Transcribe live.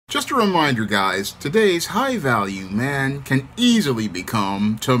Just a reminder, guys, today's high-value man can easily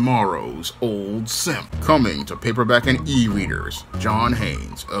become tomorrow's old simp. Coming to paperback and e-readers, John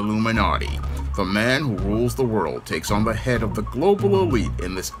Haynes, Illuminati. The man who rules the world takes on the head of the global elite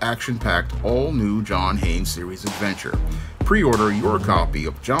in this action-packed, all-new John Haynes series adventure. Pre-order your copy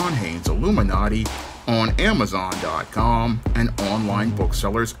of John Haynes, Illuminati on Amazon.com and online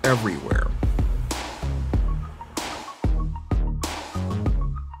booksellers everywhere.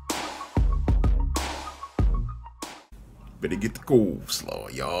 Better get the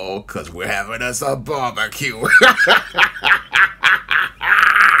coleslaw, y'all, because we're having us a barbecue.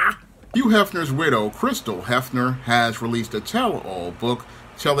 Hugh Hefner's widow, Crystal Hefner, has released a tell-all book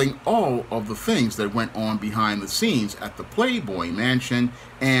telling all of the things that went on behind the scenes at the Playboy Mansion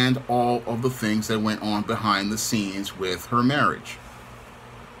and all of the things that went on behind the scenes with her marriage.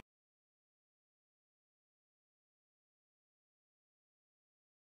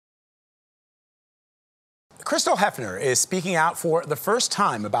 Crystal Hefner is speaking out for the first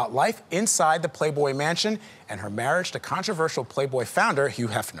time about life inside the Playboy Mansion and her marriage to controversial Playboy founder Hugh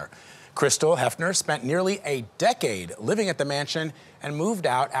Hefner. Crystal Hefner spent nearly a decade living at the mansion and moved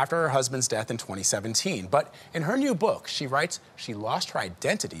out after her husband's death in 2017. But in her new book, she writes she lost her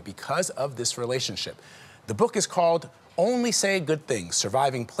identity because of this relationship. The book is called Only Say Good Things,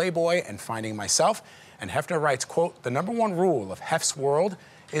 Surviving Playboy and Finding Myself. And Hefner writes, quote, "The #1 rule of Hef's world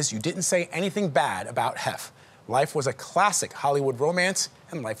is you didn't say anything bad about Hef. Life was a classic Hollywood romance,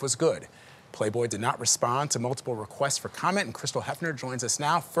 and life was good." Playboy did not respond to multiple requests for comment, and Crystal Hefner joins us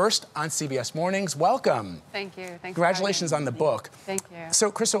now, first on CBS Mornings. Welcome. Thank you. Thanks. Congratulations on the book. Thank you.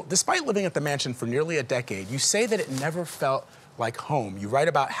 So, Crystal, despite living at the mansion for nearly a decade, you say that it never felt like home. You write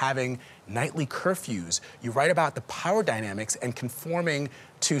about having nightly curfews. You write about the power dynamics and conforming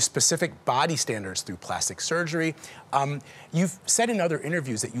to specific body standards through plastic surgery. You've said in other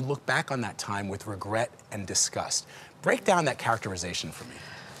interviews that you look back on that time with regret and disgust. Break down that characterization for me.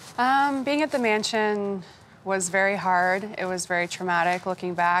 Being at the mansion was very hard. It was very traumatic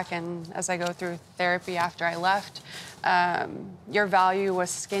looking back, and as I go through therapy after I left, your value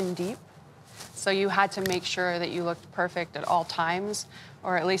was skin deep. So you had to make sure that you looked perfect at all times,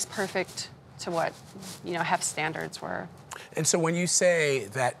 or at least perfect to what, Hef standards were. And so when you say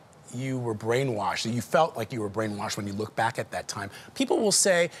that you were brainwashed, that you felt like you were brainwashed when you look back at that time, people will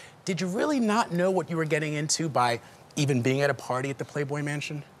say, did you really not know what you were getting into by even being at a party at the Playboy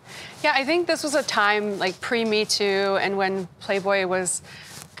Mansion? Yeah, I think this was a time like pre-Me Too, and when Playboy was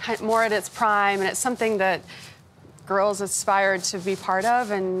more at its prime, and it's something that girls aspired to be part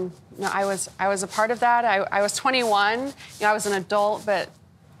of, and I was a part of that. I was 21, I was an adult, but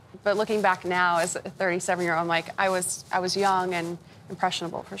looking back now as a 37-year-old, I'm like, I was young and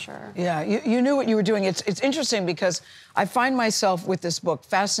impressionable for sure. Yeah, you knew what you were doing. It's interesting because I find myself with this book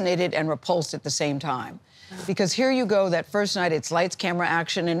fascinated and repulsed at the same time. Because here you go, that first night, it's lights, camera,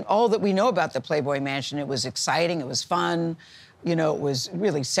 action, and all that we know about the Playboy Mansion. It was exciting, it was fun, it was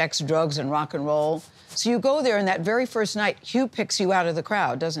really sex, drugs, and rock and roll. So you go there, and that very first night, Hugh picks you out of the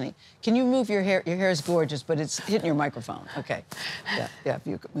crowd, doesn't he? Can you move your hair? Your hair is gorgeous, but it's hitting your microphone. Okay. Yeah, if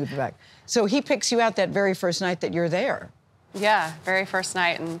you could move it back. So he picks you out that very first night that you're there. Yeah, very first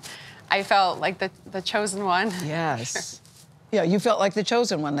night, and I felt like the chosen one. Yes. Yeah, you felt like the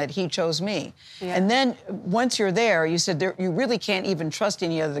chosen one, that he chose me. Yeah. And then once you're there, you said you really can't even trust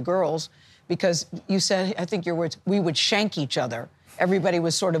any of the girls because you said, I think your words, we would shank each other. Everybody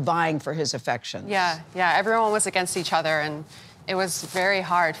was sort of vying for his affection. Yeah, everyone was against each other, and it was very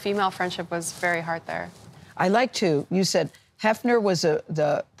hard. Female friendship was very hard there. I like to, you said, Hefner was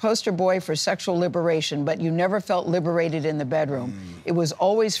the poster boy for sexual liberation, but you never felt liberated in the bedroom. It was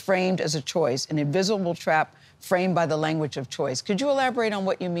always framed as a choice, an invisible trap framed by the language of choice. Could you elaborate on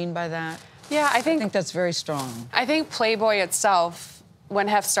what you mean by that? Yeah, I think that's very strong. I think Playboy itself, when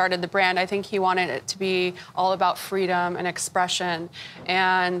Hef started the brand, I think he wanted it to be all about freedom and expression.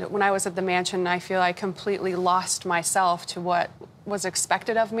 And when I was at the mansion, I feel I completely lost myself to what was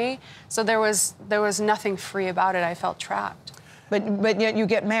expected of me. So there was nothing free about it. I felt trapped. But yet you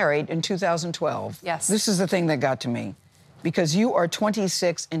get married in 2012. Yes. This is the thing that got to me, because you are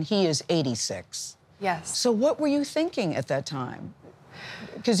 26 and he is 86. Yes. So what were you thinking at that time?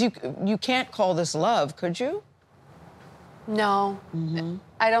 Because you can't call this love, could you? No.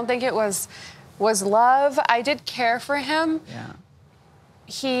 I don't think it was love. I did care for him. Yeah.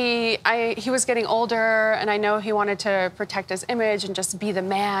 He was getting older, and I know he wanted to protect his image and just be the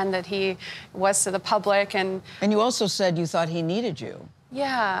man that he was to the public. And you also said you thought he needed you.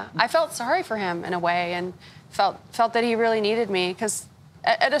 Yeah, I felt sorry for him in a way, and felt that he really needed me, because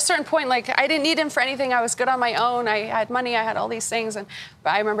at a certain point, like, I didn't need him for anything. I was good on my own. I had money. I had all these things. But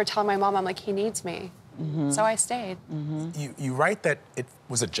I remember telling my mom, I'm like, he needs me. So I stayed. You write that it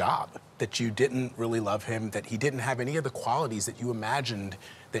was a job, that you didn't really love him, that he didn't have any of the qualities that you imagined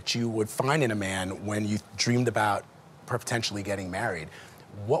that you would find in a man when you dreamed about potentially getting married.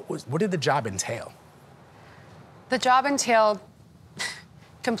 What did the job entail? The job entailed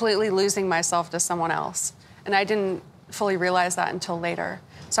completely losing myself to someone else. And I didn't fully realize that until later.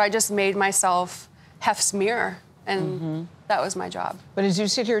 So I just made myself Hef's mirror, and that was my job. But as you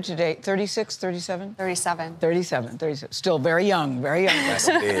sit here today, 36, 37? 37. 37. Still very young, very young. Yes,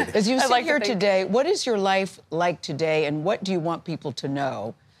 indeed. As you sit like to here think. today, what is your life like today, and what do you want people to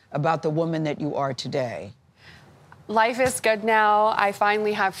know about the woman that you are today? Life is good now. I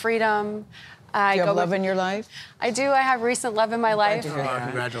finally have freedom. Do you have love in your life? I do. I have recent love in my life.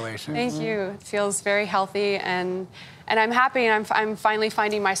 Congratulations. Thank you. It feels very healthy, and I'm happy, and I'm finally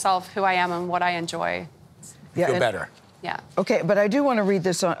finding myself, who I am and what I enjoy. You feel better. Yeah. Okay, but I do want to read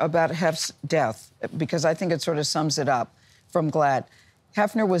this about Hef's death, because I think it sort of sums it up from Glad.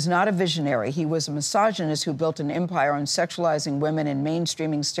 Hefner was not a visionary. He was a misogynist who built an empire on sexualizing women and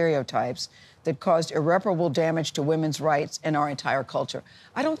mainstreaming stereotypes that caused irreparable damage to women's rights and our entire culture.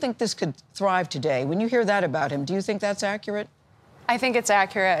 I don't think this could thrive today. When you hear that about him, do you think that's accurate? I think it's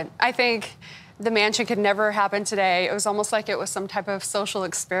accurate. I think the mansion could never happen today. It was almost like it was some type of social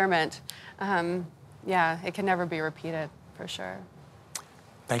experiment. Yeah, it can never be repeated, for sure.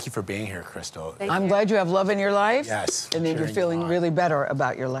 Thank you for being here, Crystal. I'm glad you have love in your life. Yes. And that you're feeling really better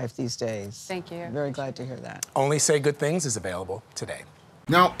about your life these days. Thank you. I'm very glad to hear that. Only Say Good Things is available today.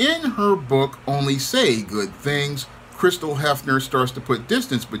 Now, in her book, Only Say Good Things, Crystal Hefner starts to put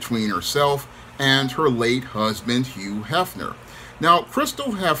distance between herself and her late husband, Hugh Hefner. Now,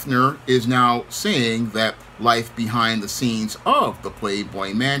 Crystal Hefner is now saying that life behind the scenes of the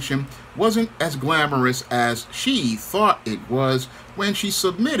Playboy Mansion wasn't as glamorous as she thought it was when she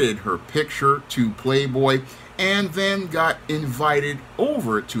submitted her picture to Playboy and then got invited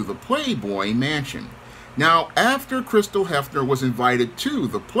over to the Playboy Mansion. Now, after Crystal Hefner was invited to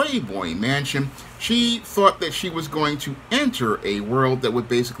the Playboy Mansion, she thought that she was going to enter a world that would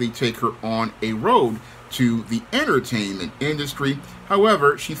basically take her on a road to the entertainment industry.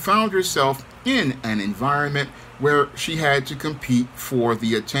 However, she found herself in an environment where she had to compete for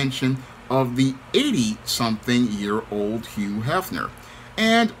the attention of the 80-something-year-old Hugh Hefner.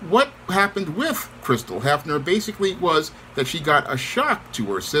 And what happened with Crystal Hefner basically was that she got a shock to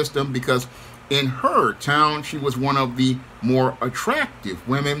her system, because in her town, she was one of the more attractive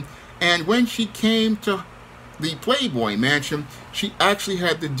women. And when she came to the Playboy Mansion, she actually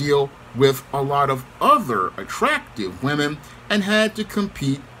had to deal with a lot of other attractive women and had to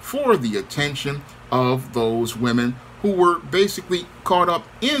compete for the attention of those women who were basically caught up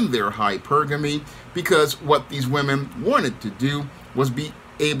in their hypergamy, because what these women wanted to do was be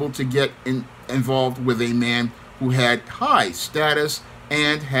able to get involved with a man who had high status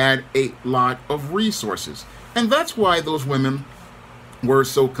and had a lot of resources. And that's why those women were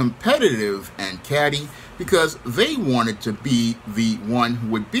so competitive and catty, because they wanted to be the one who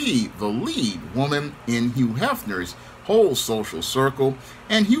would be the lead woman in Hugh Hefner's whole social circle.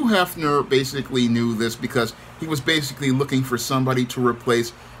 And Hugh Hefner basically knew this, because he was basically looking for somebody to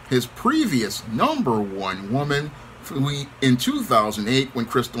replace his previous #1 woman in 2008 when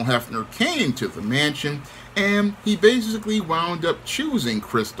Crystal Hefner came to the mansion. And he basically wound up choosing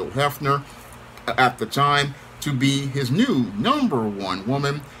Crystal Hefner at the time to be his new #1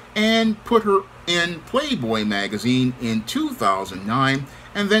 woman, and put her in Playboy magazine in 2009,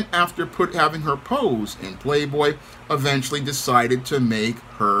 and then after having her pose in Playboy, eventually decided to make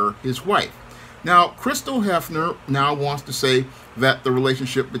her his wife. Now, Crystal Hefner now wants to say that the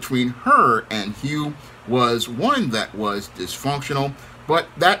relationship between her and Hugh was one that was dysfunctional, but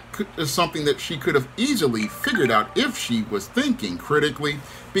that is something that she could have easily figured out if she was thinking critically,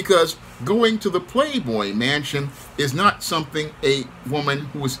 because going to the Playboy Mansion is not something a woman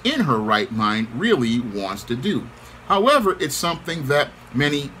who is in her right mind really wants to do. However, it's something that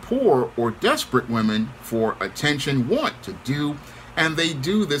many poor or desperate women for attention want to do, and they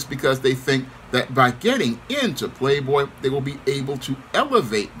do this because they think that by getting into Playboy, they will be able to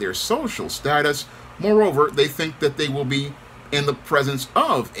elevate their social status. Moreover, they think that they will be in the presence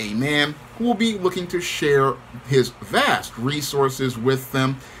of a man who will be looking to share his vast resources with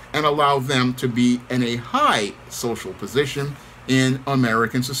them and allow them to be in a high social position in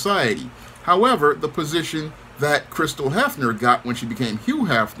American society. However, the position that Crystal Hefner got when she became Hugh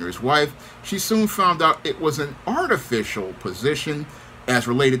Hefner's wife, she soon found out it was an artificial position as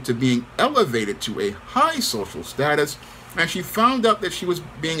related to being elevated to a high social status, and she found out that she was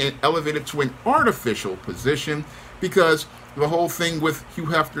being elevated to an artificial position because the whole thing with Hugh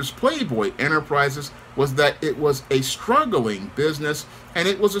Hefner's Playboy Enterprises was that it was a struggling business, and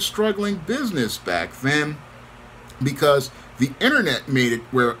it was a struggling business back then because the internet made it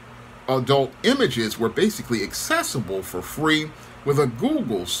where adult images were basically accessible for free with a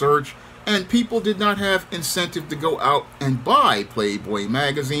Google search, and people did not have incentive to go out and buy Playboy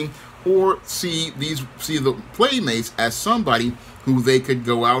magazine or see the Playmates as somebody who they could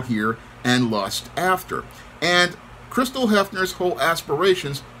go out here and lust after. And Crystal Hefner's whole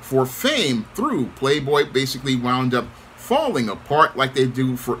aspirations for fame through Playboy basically wound up falling apart like they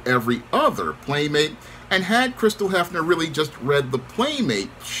do for every other Playmate. And had Crystal Hefner really just read the Playmate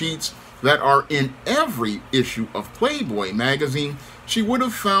sheets that are in every issue of Playboy magazine, she would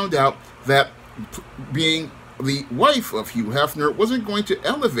have found out that being the wife of Hugh Hefner wasn't going to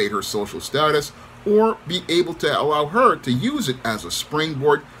elevate her social status or be able to allow her to use it as a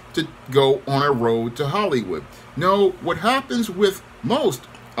springboard to go on a road to Hollywood. No, what happens with most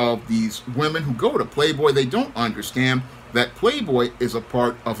of these women who go to Playboy, they don't understand that Playboy is a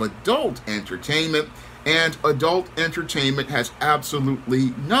part of adult entertainment, and adult entertainment has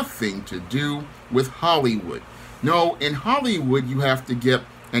absolutely nothing to do with Hollywood. No, in Hollywood you have to get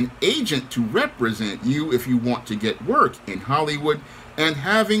an agent to represent you if you want to get work in Hollywood, and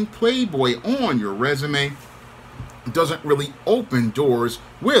having Playboy on your resume doesn't really open doors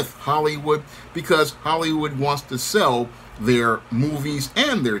with Hollywood because Hollywood wants to sell their movies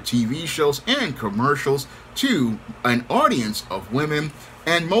and their TV shows and commercials to an audience of women,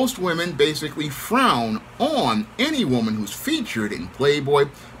 and most women basically frown on any woman who's featured in Playboy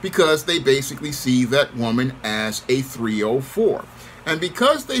because they basically see that woman as a 304. And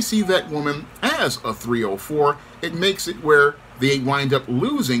because they see that woman as a 304, it makes it where they wind up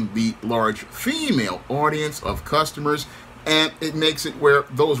losing the large female audience of customers, and it makes it where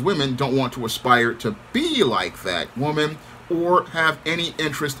those women don't want to aspire to be like that woman or have any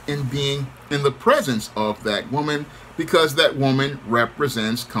interest in being in the presence of that woman because that woman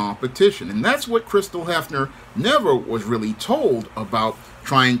represents competition. And that's what Crystal Hefner never was really told about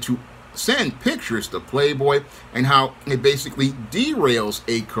trying to send pictures to Playboy, and how it basically derails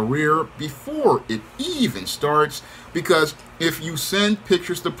a career before it even starts, because if you send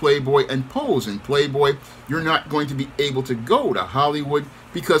pictures to Playboy and pose in Playboy, you're not going to be able to go to Hollywood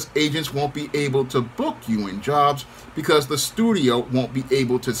because agents won't be able to book you in jobs because the studio won't be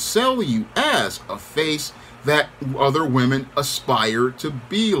able to sell you as a face that other women aspire to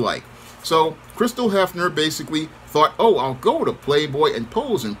be like. So Crystal Hefner basically thought, oh, I'll go to Playboy and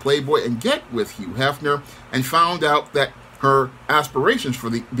pose in Playboy and get with Hugh Hefner, and found out that her aspirations for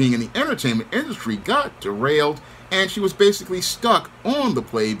being in the entertainment industry got derailed, and she was basically stuck on the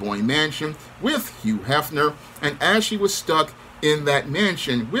Playboy mansion with Hugh Hefner. And as she was stuck in that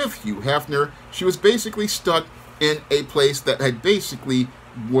mansion with Hugh Hefner, she was basically stuck in a place that had basically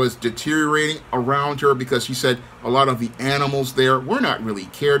was deteriorating around her, because she said a lot of the animals there were not really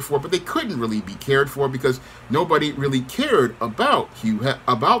cared for, but they couldn't really be cared for because nobody really cared about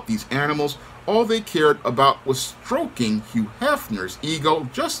about these animals. All they cared about was stroking Hugh Hefner's ego,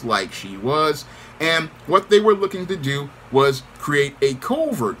 just like she was, and what they were looking to do was create a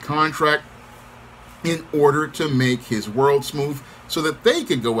covert contract in order to make his world smooth so that they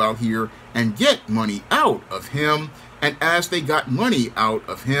could go out here and get money out of him. And as they got money out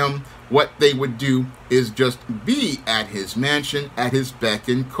of him, what they would do is just be at his mansion at his beck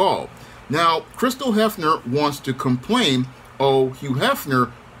and call. Now, Crystal Hefner wants to complain, oh, Hugh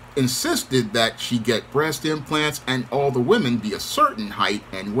Hefner insisted that she get breast implants and all the women be a certain height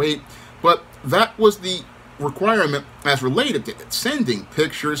and weight, but that was the requirement as related to sending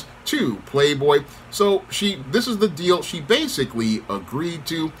pictures to Playboy. So this is the deal she basically agreed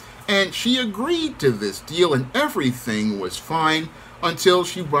to, and she agreed to this deal and everything was fine until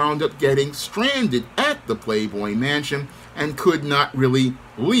she wound up getting stranded at the Playboy mansion and could not really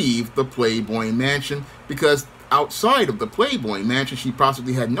leave the Playboy mansion because outside of the Playboy mansion she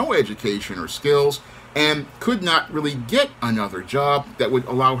possibly had no education or skills and could not really get another job that would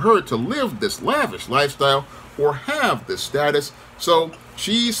allow her to live this lavish lifestyle or have this status. So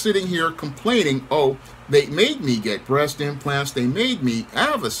she's sitting here complaining, oh, they made me get breast implants, they made me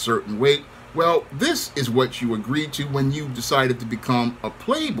have a certain weight. Well, this is what you agreed to when you decided to become a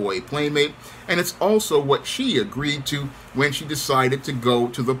Playboy Playmate, and it's also what she agreed to when she decided to go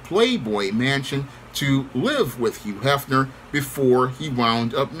to the Playboy mansion to live with Hugh Hefner before he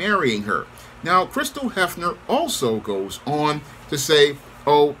wound up marrying her. Now, Crystal Hefner also goes on to say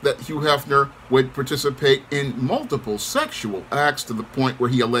that Hugh Hefner would participate in multiple sexual acts to the point where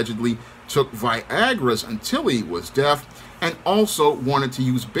he allegedly took Viagra's until he was deaf, and also wanted to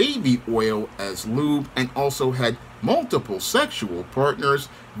use baby oil as lube, and also had multiple sexual partners.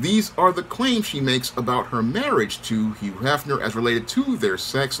 These are the claims she makes about her marriage to Hugh Hefner as related to their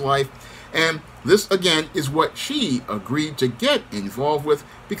sex life. And this, again, is what she agreed to get involved with,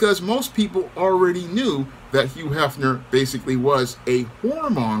 because most people already knew that Hugh Hefner basically was a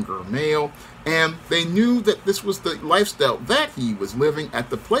whoremonger male, and they knew that this was the lifestyle that he was living at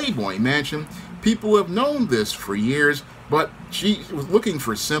the Playboy Mansion. People have known this for years, but she was looking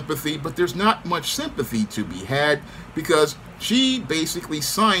for sympathy, but there's not much sympathy to be had, because she basically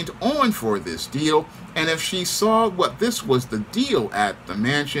signed on for this deal, and if she saw what this was the deal at the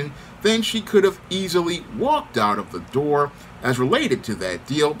mansion, then she could have easily walked out of the door as related to that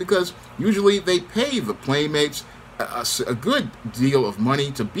deal, because usually they pay the playmates a good deal of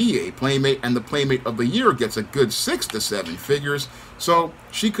money to be a playmate, and the playmate of the year gets a good 6 to 7 figures. So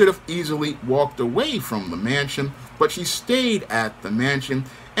she could have easily walked away from the mansion, but she stayed at the mansion,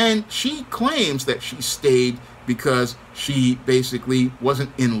 and she claims that she stayed because she basically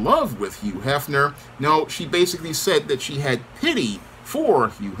wasn't in love with Hugh Hefner. No, she basically said that she had pity for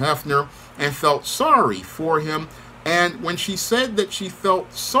Hugh Hefner and felt sorry for him. And when she said that she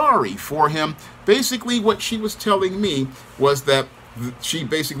felt sorry for him, basically what she was telling me was that she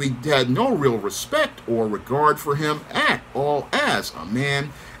basically had no real respect or regard for him at all as a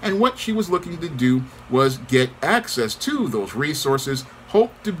man. And what she was looking to do was get access to those resources,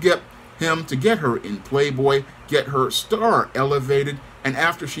 hope to get him to get her in Playboy, get her star elevated. And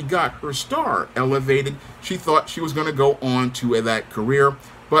after she got her star elevated, she thought she was going to go on to that career.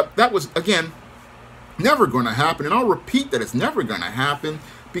 But that was, again, never going to happen. And I'll repeat that it's never going to happen,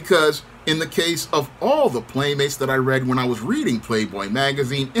 because in the case of all the playmates that I read when I was reading Playboy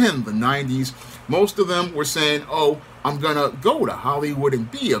magazine in the 90s, most of them were saying, oh, I'm going to go to Hollywood and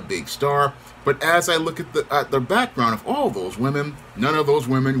be a big star. But as I look at the background of all those women, none of those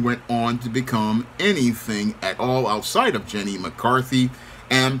women went on to become anything at all outside of Jenny McCarthy.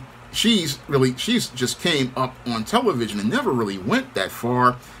 And she's just came up on television and never really went that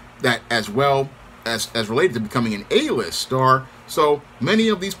far, that as well as related to becoming an A-list star. So many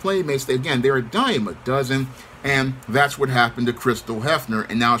of these playmates, they're a dime a dozen, and that's what happened to Crystal Hefner,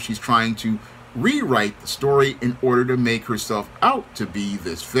 and now she's trying to rewrite the story in order to make herself out to be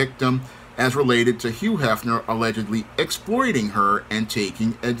this victim as related to Hugh Hefner allegedly exploiting her and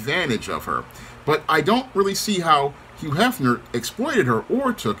taking advantage of her. But I don't really see how Hugh Hefner exploited her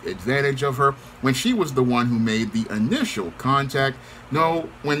or took advantage of her when she was the one who made the initial contact. No,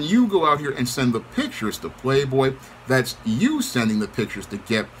 when you go out here and send the pictures to Playboy, that's you sending the pictures to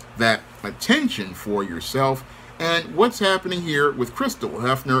get that attention for yourself. And what's happening here with Crystal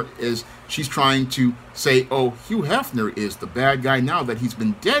Hefner is she's trying to say, oh, Hugh Hefner is the bad guy now that he's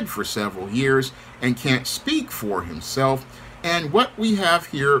been dead for several years and can't speak for himself. And what we have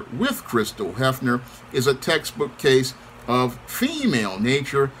here with Crystal Hefner is a textbook case of female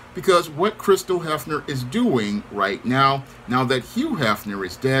nature, because what Crystal Hefner is doing right now, now that Hugh Hefner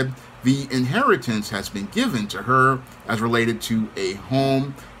is dead, the inheritance has been given to her as related to a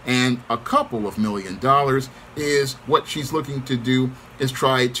home and a couple of $1 million, is what she's looking to do is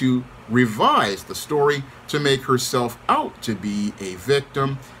try to revise the story to make herself out to be a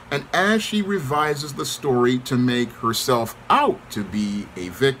victim. And as she revises the story to make herself out to be a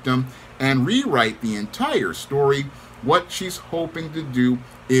victim and rewrite the entire story, what she's hoping to do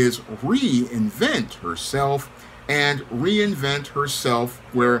is reinvent herself, and reinvent herself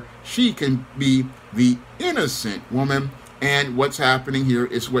where she can be the innocent woman. And what's happening here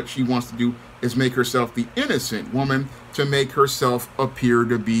is what she wants to do is make herself the innocent woman to make herself appear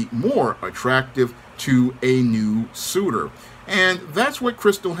to be more attractive to a new suitor. And that's what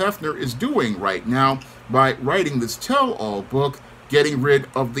Crystal Hefner is doing right now by writing this tell-all book, getting rid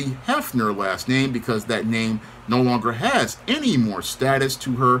of the Hefner last name, because that name no longer has any more status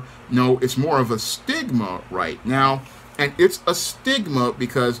to her. No, it's more of a stigma right now. And it's a stigma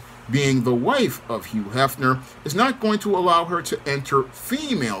because being the wife of Hugh Hefner is not going to allow her to enter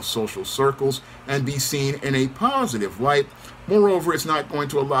female social circles and be seen in a positive light. Moreover, it's not going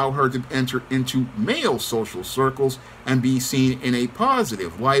to allow her to enter into male social circles and be seen in a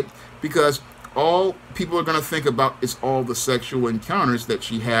positive light, because all people are going to think about is all the sexual encounters that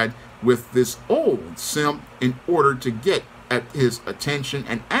she had with this old simp in order to get at his attention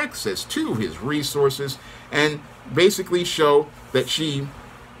and access to his resources, and basically show that she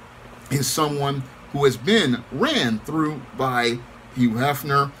is someone who has been ran through by Hugh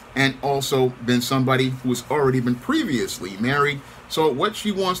Hefner and also been somebody who's already been previously married. So what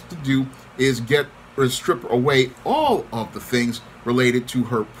she wants to do is get or strip away all of the things related to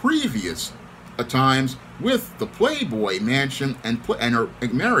her previous times with the Playboy Mansion and her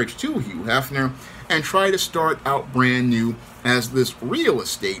marriage to Hugh Hefner, and try to start out brand new as this real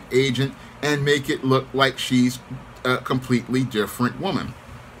estate agent and make it look like she's a completely different woman.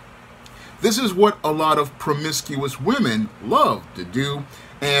 This is what a lot of promiscuous women love to do,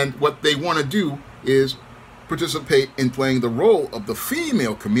 and what they want to do is participate in playing the role of the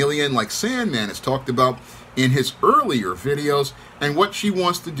female chameleon, like Sandman has talked about in his earlier videos. And what she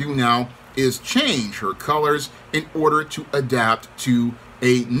wants to do now is change her colors in order to adapt to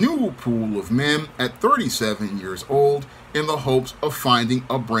a new pool of men at 37 years old in the hopes of finding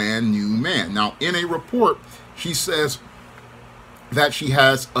a brand new man. Now, in a report, she says that she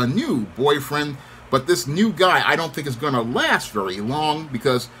has a new boyfriend, but this new guy I don't think is going to last very long,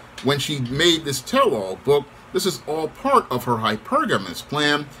 because when she made this tell-all book, this is all part of her hypergamous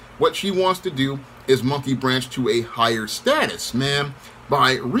plan. What she wants to do is monkey branch to a higher status man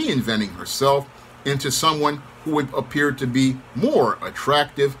by reinventing herself into someone who would appear to be more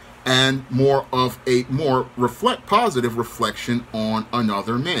attractive and more of a positive reflection on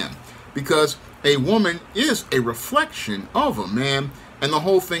another man. Because a woman is a reflection of a man, and the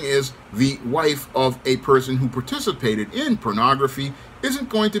whole thing is the wife of a person who participated in pornography isn't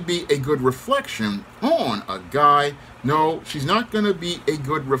going to be a good reflection on a guy. No, she's not going to be a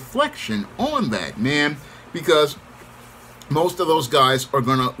good reflection on that man, because most of those guys are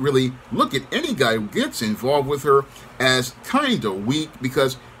going to really look at any guy who gets involved with her as kind of weak,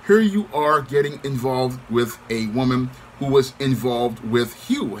 because here you are getting involved with a woman who was involved with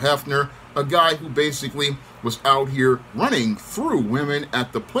Hugh Hefner, a guy who basically was out here running through women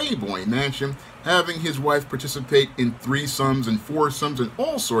at the Playboy Mansion, having his wife participate in threesomes and foursomes and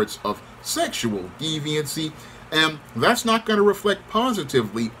all sorts of sexual deviancy. And that's not going to reflect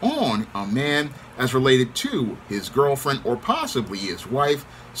positively on a man as related to his girlfriend or possibly his wife.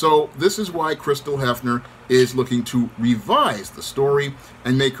 So this is why Crystal Hefner is looking to revise the story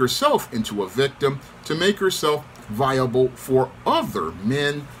and make herself into a victim, to make herself viable for other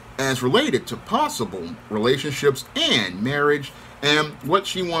men as related to possible relationships and marriage. And what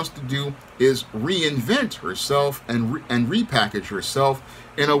she wants to do is reinvent herself and repackage herself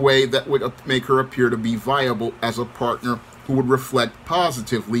in a way that would make her appear to be viable as a partner who would reflect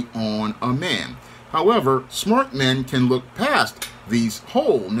positively on a man. However, smart men can look past these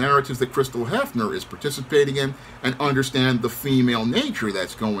whole narratives that Crystal Hefner is participating in and understand the female nature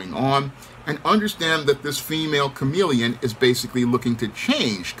that's going on, and understand that this female chameleon is basically looking to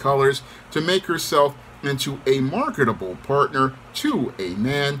change colors to make herself into a marketable partner to a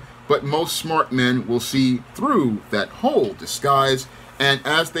man. But most smart men will see through that whole disguise, and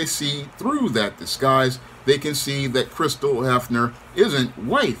as they see through that disguise, they can see that Crystal Hefner isn't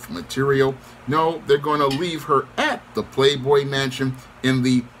wife material. No, they're going to leave her at the Playboy Mansion in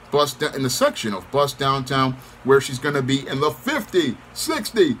the section of Bust Downtown, where she's going to be in the 50,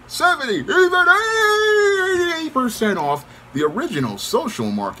 60, 70, even 80% off the original social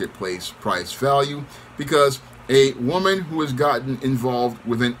marketplace price value, because a woman who has gotten involved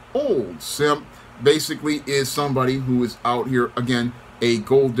with an old simp basically is somebody who is out here, again, a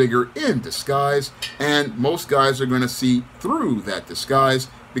gold digger in disguise, and most guys are going to see through that disguise,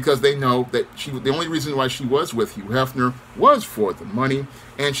 because they know that the only reason why she was with Hugh Hefner was for the money,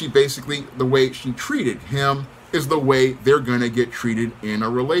 and she basically, the way she treated him is the way they're going to get treated in a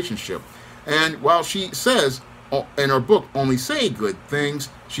relationship. And while she says in her book only say good things,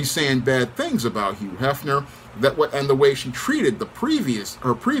 she's saying bad things about Hugh Hefner. And the way she treated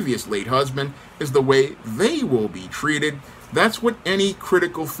her previous late husband is the way they will be treated. That's what any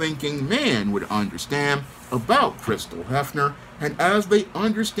critical thinking man would understand about Crystal Hefner. And as they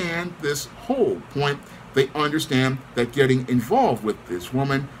understand this whole point, they understand that getting involved with this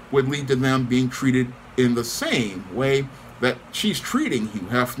woman would lead to them being treated in the same way that she's treating Hugh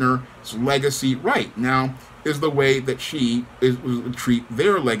Hefner's legacy right now, is the way that she would treat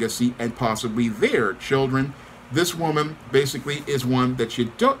their legacy and possibly their children. This woman basically is one that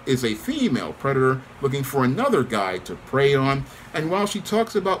is a female predator looking for another guy to prey on. And while she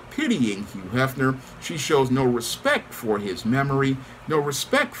talks about pitying Hugh Hefner, she shows no respect for his memory, no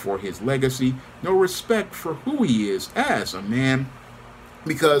respect for his legacy, no respect for who he is as a man.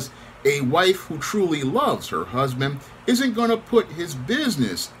 Because a wife who truly loves her husband isn't going to put his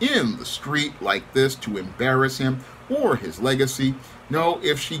business in the street like this to embarrass him or his legacy. No,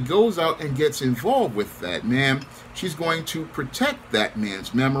 if she goes out and gets involved with that man, she's going to protect that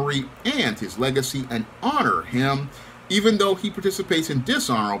man's memory and his legacy and honor him even though he participates in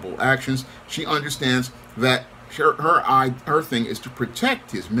dishonorable actions, she understands that her thing is to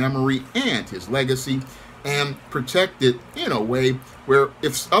protect his memory and his legacy, and protect it in a way where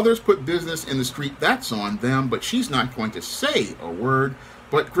if others put business in the street, that's on them, but she's not going to say a word.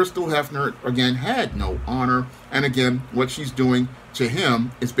 But Crystal Hefner, again, had no honor, and again, what she's doing to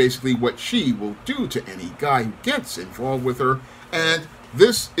him is basically what she will do to any guy who gets involved with her. And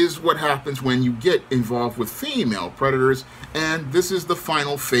this is what happens when you get involved with female predators, and this is the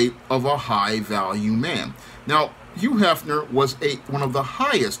final fate of a high-value man. Now, Hugh Hefner was one of the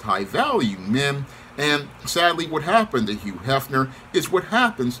highest high-value men, and sadly what happened to Hugh Hefner is what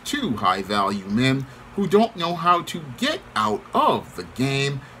happens to high-value men who don't know how to get out of the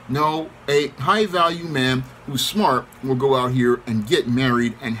game. No, a high-value man who's smart will go out here and get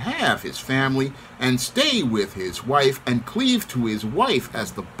married and have his family and stay with his wife and cleave to his wife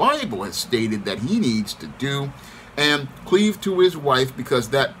as the Bible has stated that he needs to do, and cleave to his wife because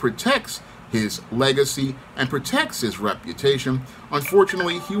that protects his legacy and protects his reputation.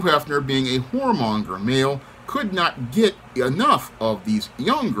 Unfortunately, Hugh Hefner, being a whoremonger male, could not get enough of these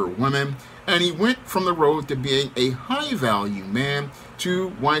younger women, and he went from the road to being a high-value man to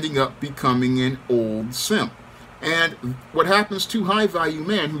winding up becoming an old simp. And what happens to high-value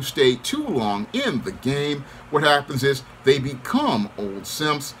men who stay too long in the game, what happens is they become old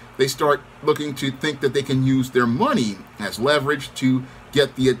simps. They start looking to think that they can use their money as leverage to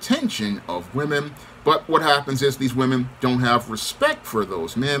get the attention of women. But what happens is these women don't have respect for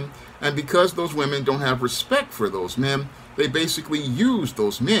those men, and because those women don't have respect for those men, they basically use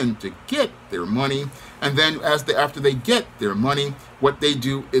those men to get their money. And then after they get their money, what they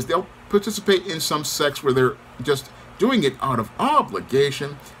do is they'll participate in some sex where they're just doing it out of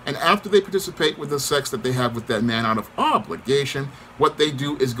obligation. And after they participate with the sex that they have with that man out of obligation, what they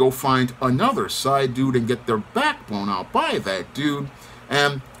do is go find another side dude and get their back blown out by that dude.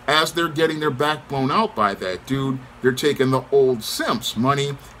 And as they're getting their back blown out by that dude, they're taking the old simp's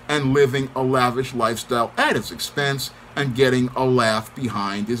money and living a lavish lifestyle at his expense and getting a laugh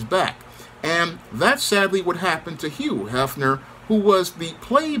behind his back. And that's sadly what happened to Hugh Hefner, who was the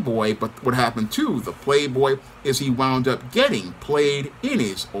playboy. But what happened to the playboy is he wound up getting played in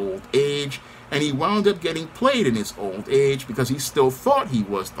his old age. And he wound up getting played in his old age because he still thought he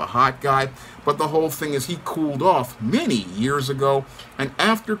was the hot guy. But the whole thing is he cooled off many years ago. And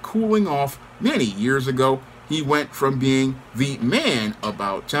after cooling off many years ago, he went from being the man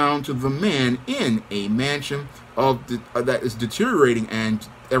about town to the man in a mansion that is deteriorating, and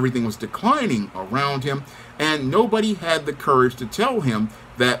everything was declining around him. And nobody had the courage to tell him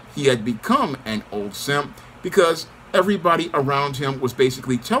that he had become an old simp, because everybody around him was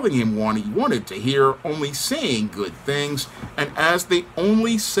basically telling him what he wanted to hear, only saying good things. And as they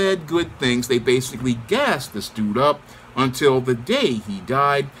only said good things, they basically gassed this dude up until the day he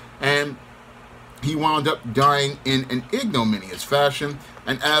died. And he wound up dying in an ignominious fashion.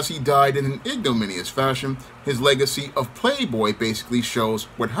 And as he died in an ignominious fashion, his legacy of playboy basically shows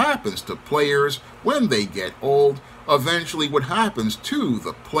what happens to players when they get old. Eventually, what happens to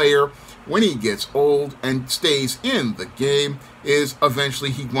the player when he gets old and stays in the game is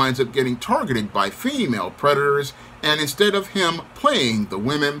eventually he winds up getting targeted by female predators, and instead of him playing the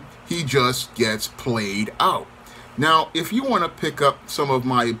women, he just gets played out. Now, if you want to pick up some of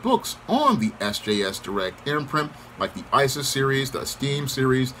my books on the SJS Direct imprint, like the ISIS series, the Esteem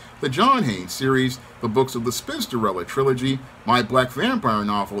series, the John Haynes series, the books of the Spinsterella trilogy, my black vampire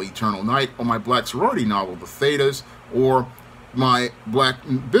novel, Eternal Night, or my black sorority novel, The Thetas, or my black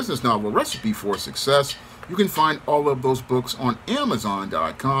business novel, Recipe for Success, you can find all of those books on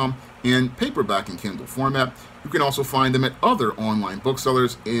Amazon.com in paperback and Kindle format. You can also find them at other online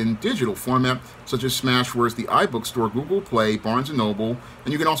booksellers in digital format, such as Smashwords, the iBookstore, Google Play, Barnes & Noble,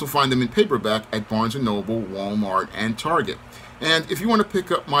 and you can also find them in paperback at Barnes & Noble, Walmart, and Target. And if you want to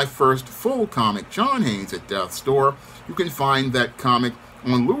pick up my first full comic, John Haynes at Death's Door, you can find that comic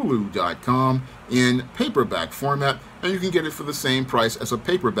on Lulu.com in paperback format, and you can get it for the same price as a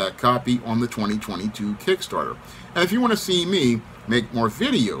paperback copy on the 2022 Kickstarter. And if you want to see me make more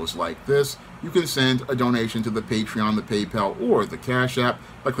videos like this, you can send a donation to the Patreon, the PayPal, or the Cash App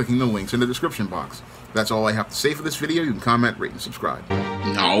by clicking the links in the description box. That's all I have to say for this video. You can comment, rate, and subscribe.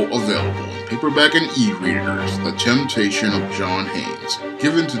 Now available in paperback and e-readers, The Temptation of John Haynes.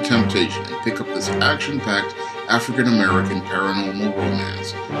 Give in to temptation and pick up this action-packed African-American paranormal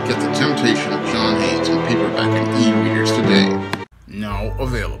romance. Get The Temptation of John Haynes in paperback and e-readers today. Now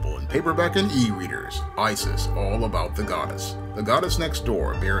available in paperback and e-readers, Isis, All About the Goddess. The Goddess Next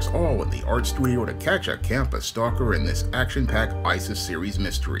Door bears all in the art studio to catch a campus stalker in this action-packed Isis series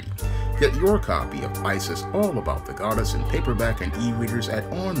mystery. Get your copy of Isis, All About the Goddess in paperback and e-readers at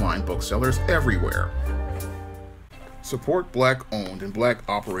online booksellers everywhere. Support Black-owned and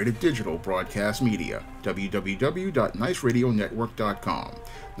Black-operated digital broadcast media. www.niceradionetwork.com.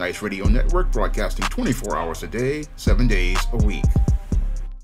 Nice Radio Network broadcasting 24 hours a day, 7 days a week.